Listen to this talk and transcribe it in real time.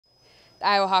The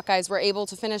Iowa Hawkeyes were able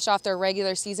to finish off their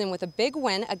regular season with a big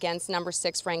win against number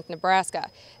 6 ranked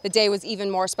Nebraska. The day was even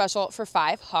more special for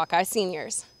 5 Hawkeye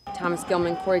seniors. Thomas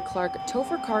Gilman, Corey Clark,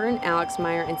 Topher Carter, and Alex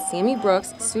Meyer and Sammy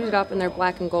Brooks suited up in their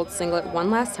black and gold singlet one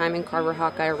last time in Carver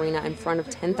Hawkeye Arena in front of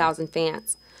 10,000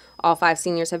 fans. All 5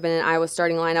 seniors have been in Iowa's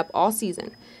starting lineup all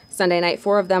season. Sunday night,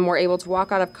 4 of them were able to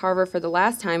walk out of Carver for the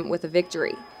last time with a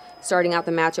victory. Starting out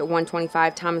the match at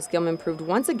 125, Thomas Gilman proved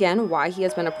once again why he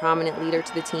has been a prominent leader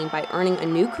to the team by earning a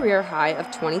new career high of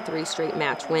 23 straight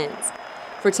match wins.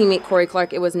 For teammate Corey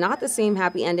Clark, it was not the same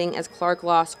happy ending as Clark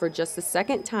lost for just the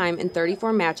second time in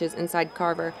 34 matches inside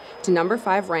Carver to number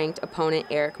 5 ranked opponent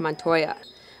Eric Montoya.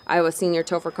 Iowa senior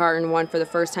Topher Carter won for the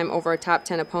first time over a top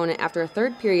 10 opponent after a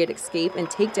third period escape and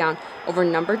takedown over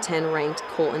number 10 ranked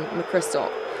Colton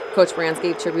McChrystal. Coach Brands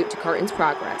gave tribute to Carton's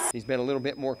progress. He's been a little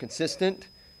bit more consistent.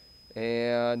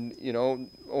 And,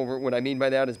 over what I mean by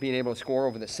that is being able to score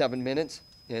over the 7 minutes,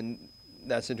 and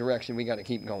that's the direction we got to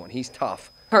keep going. He's tough.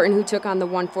 Carton, who took on the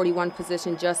 141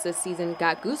 position just this season,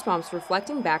 got goosebumps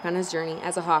reflecting back on his journey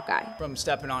as a Hawkeye. From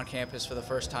stepping on campus for the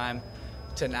first time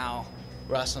to now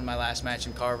wrestling my last match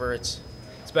in Carver, it's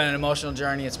been an emotional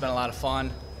journey. It's been a lot of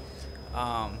fun.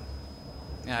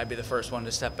 I'd be the first one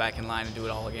to step back in line and do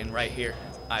it all again right here.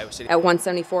 Iowa City. At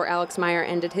 174, Alex Meyer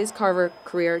ended his Carver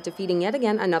career, defeating yet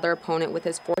again another opponent with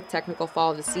his 4th technical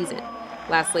fall of the season.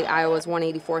 Lastly, Iowa's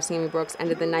 184 Sammy Brooks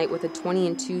ended the night with a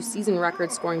 20-2 season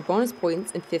record, scoring bonus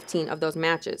points in 15 of those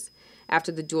matches. After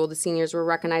the duel, the seniors were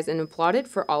recognized and applauded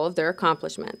for all of their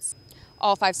accomplishments.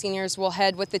 All 5 seniors will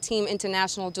head with the team into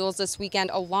national duels this weekend,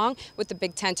 along with the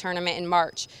Big Ten tournament in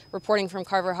March. Reporting from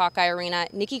Carver Hawkeye Arena,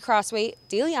 Nikki Crossway,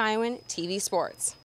 Daily Iowan, TV Sports.